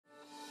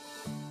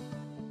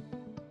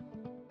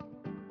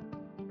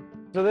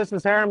So this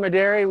is Herrema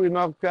Dairy. We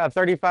milk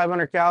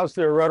 3,500 cows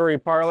through a rotary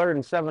parlor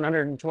and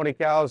 720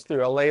 cows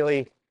through a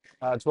Lely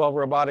 12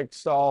 robotic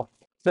stall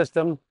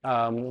system.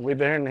 We've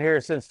been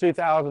here since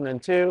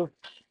 2002.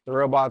 The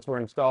robots were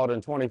installed in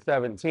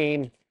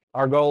 2017.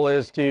 Our goal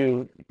is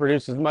to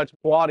produce as much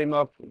quality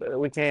milk that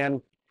we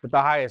can with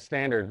the highest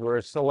standards. We're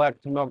a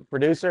select milk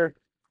producer,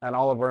 and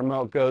all of our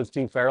milk goes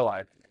to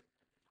Fairlife.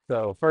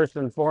 So first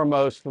and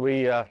foremost,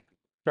 we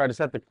try to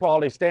set the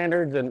quality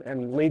standards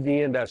and lead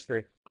the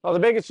industry. Well, the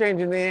biggest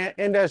change in the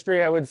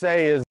industry, I would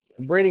say, is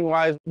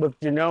breeding-wise with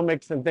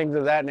genomics and things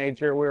of that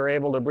nature. We were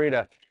able to breed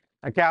a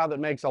cow that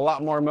makes a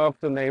lot more milk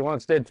than they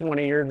once did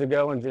 20 years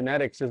ago, and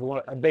genetics is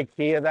a big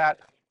key of that.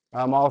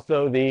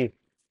 Also, the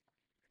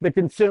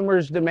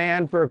consumer's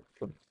demand for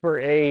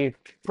a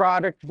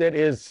product that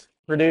is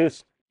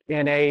produced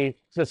in a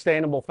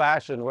sustainable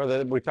fashion,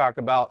 whether we talk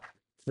about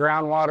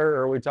groundwater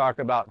or we talk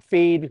about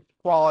feed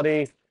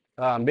quality,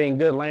 being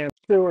good land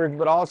stewards,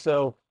 but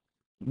also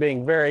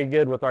being very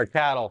good with our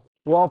cattle.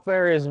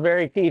 Welfare is a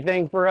very key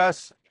thing for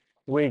us.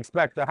 We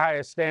expect the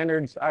highest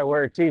standards. I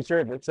wear a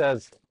t-shirt that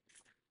says,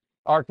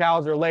 "Our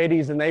cows are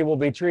ladies and they will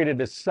be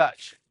treated as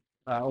such."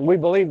 We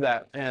believe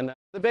that. And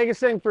the biggest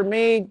thing for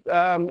me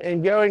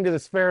in going to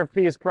this Fair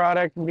Peace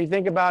product, when you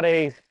think about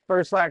a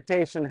first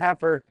lactation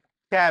heifer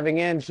calving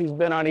in, she's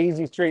been on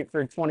Easy Street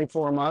for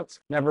 24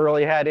 months, never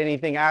really had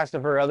anything asked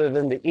of her other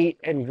than to eat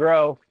and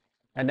grow.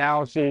 And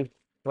now she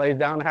lays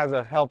down and has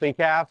a healthy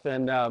calf,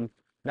 and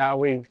now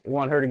we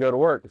want her to go to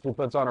work. She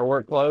puts on her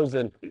work clothes,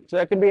 and so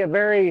that can be a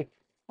very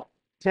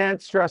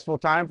tense, stressful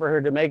time for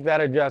her to make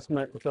that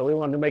adjustment. So we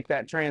wanted to make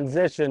that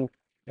transition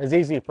as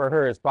easy for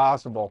her as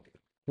possible.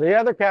 The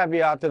other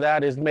caveat to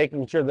that is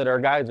making sure that our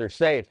guys are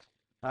safe.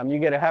 You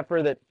get a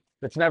heifer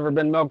that's never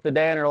been milked a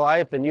day in her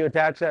life, and you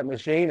attach that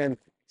machine, and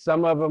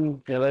some of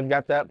them, they've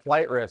got that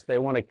flight risk. They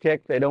want to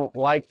kick. They don't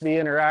like the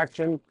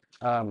interaction.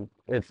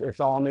 It's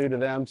all new to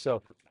them.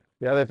 So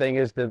the other thing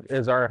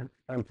is our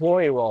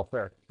employee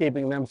welfare,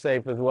 keeping them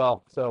safe as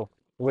well. So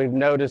we've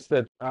noticed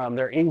that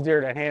they're easier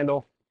to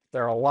handle.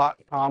 They're a lot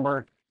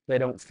calmer. They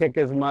don't kick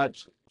as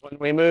much. When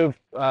we move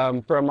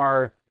from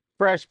our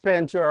fresh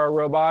pen to our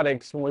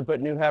robotics, when we put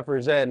new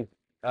heifers in,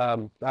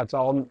 that's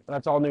all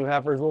new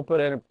heifers. We'll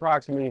put in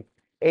approximately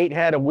 8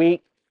 head a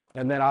week,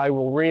 and then I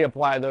will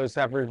reapply those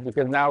heifers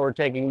because now we're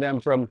taking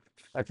them from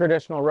a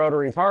traditional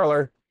rotary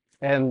parlor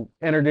and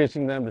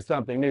introducing them to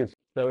something new.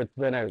 So it's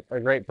been a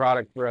great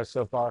product for us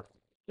so far.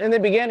 In the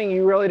beginning,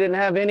 you really didn't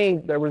have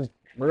there was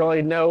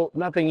really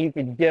nothing you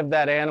could give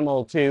that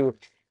animal to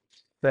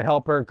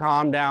help her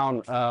calm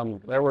down.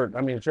 There were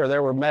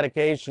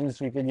medications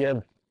you could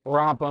give,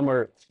 Rompum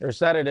or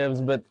sedatives,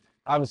 but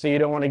obviously you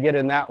don't want to get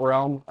in that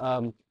realm.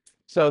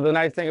 So the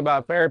nice thing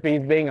about therapy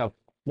is being a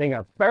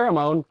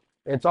pheromone,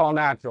 it's all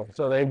natural.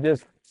 So they've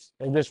just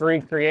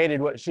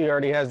recreated what she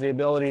already has the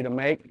ability to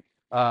make.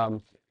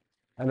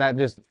 And that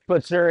just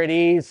puts her at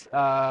ease.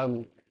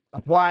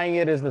 Applying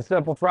it is a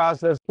simple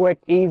process, quick,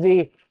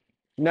 easy,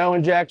 no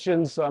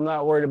injections, so I'm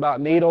not worried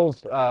about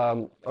needles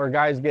or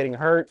guys getting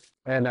hurt.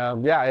 And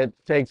yeah, it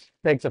takes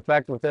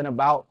effect within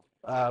about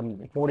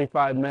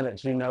 45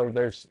 minutes.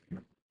 There's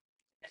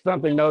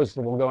something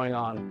noticeable going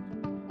on.